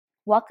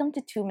Welcome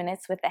to 2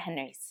 Minutes with the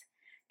Henrys.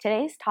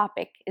 Today's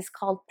topic is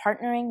called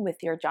Partnering with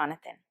Your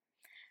Jonathan.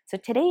 So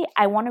today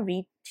I want to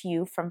read to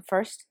you from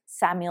 1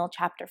 Samuel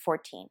chapter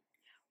 14,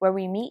 where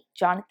we meet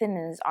Jonathan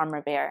and his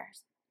armor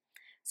bearers.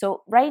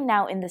 So right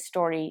now in the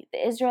story,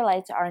 the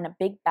Israelites are in a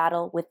big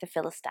battle with the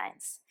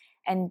Philistines,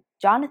 and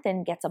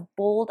Jonathan gets a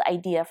bold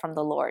idea from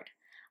the Lord,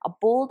 a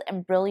bold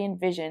and brilliant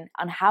vision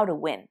on how to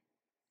win.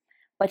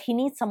 But he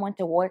needs someone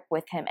to work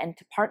with him and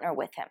to partner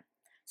with him.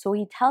 So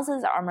he tells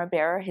his armor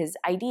bearer his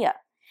idea,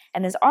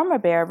 and his armor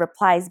bearer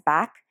replies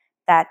back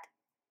that,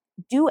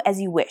 "Do as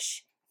you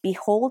wish.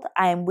 Behold,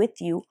 I am with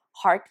you,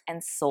 heart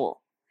and soul."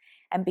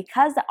 And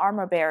because the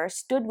armor bearer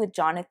stood with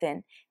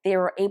Jonathan, they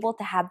were able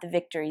to have the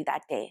victory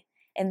that day,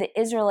 and the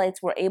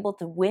Israelites were able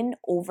to win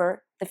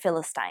over the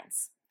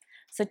Philistines.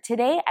 So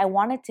today I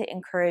wanted to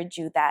encourage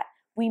you that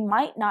we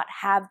might not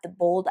have the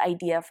bold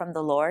idea from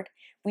the Lord.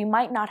 We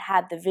might not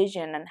have the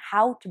vision on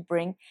how to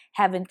bring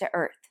heaven to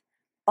earth,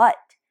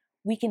 but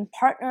we can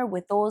partner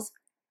with those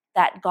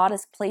that God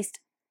has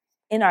placed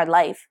in our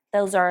life.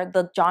 Those are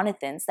the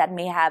Jonathans that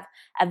may have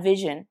a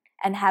vision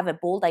and have a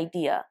bold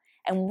idea,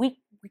 and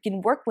we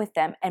can work with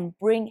them and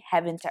bring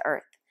heaven to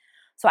earth.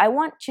 So I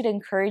want to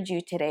encourage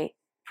you today,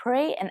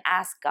 pray and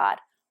ask God,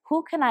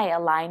 who can I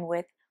align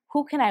with?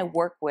 Who can I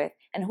work with?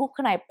 And who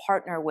can I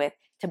partner with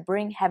to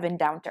bring heaven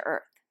down to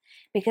earth?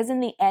 Because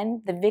in the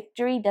end, the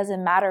victory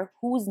doesn't matter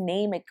whose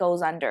name it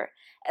goes under,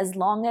 as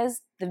long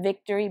as the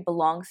victory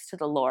belongs to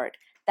the Lord.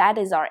 That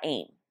is our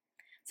aim.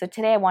 So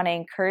today I want to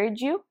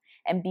encourage you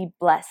and be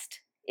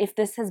blessed. If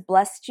this has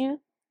blessed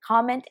you,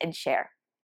 comment and share.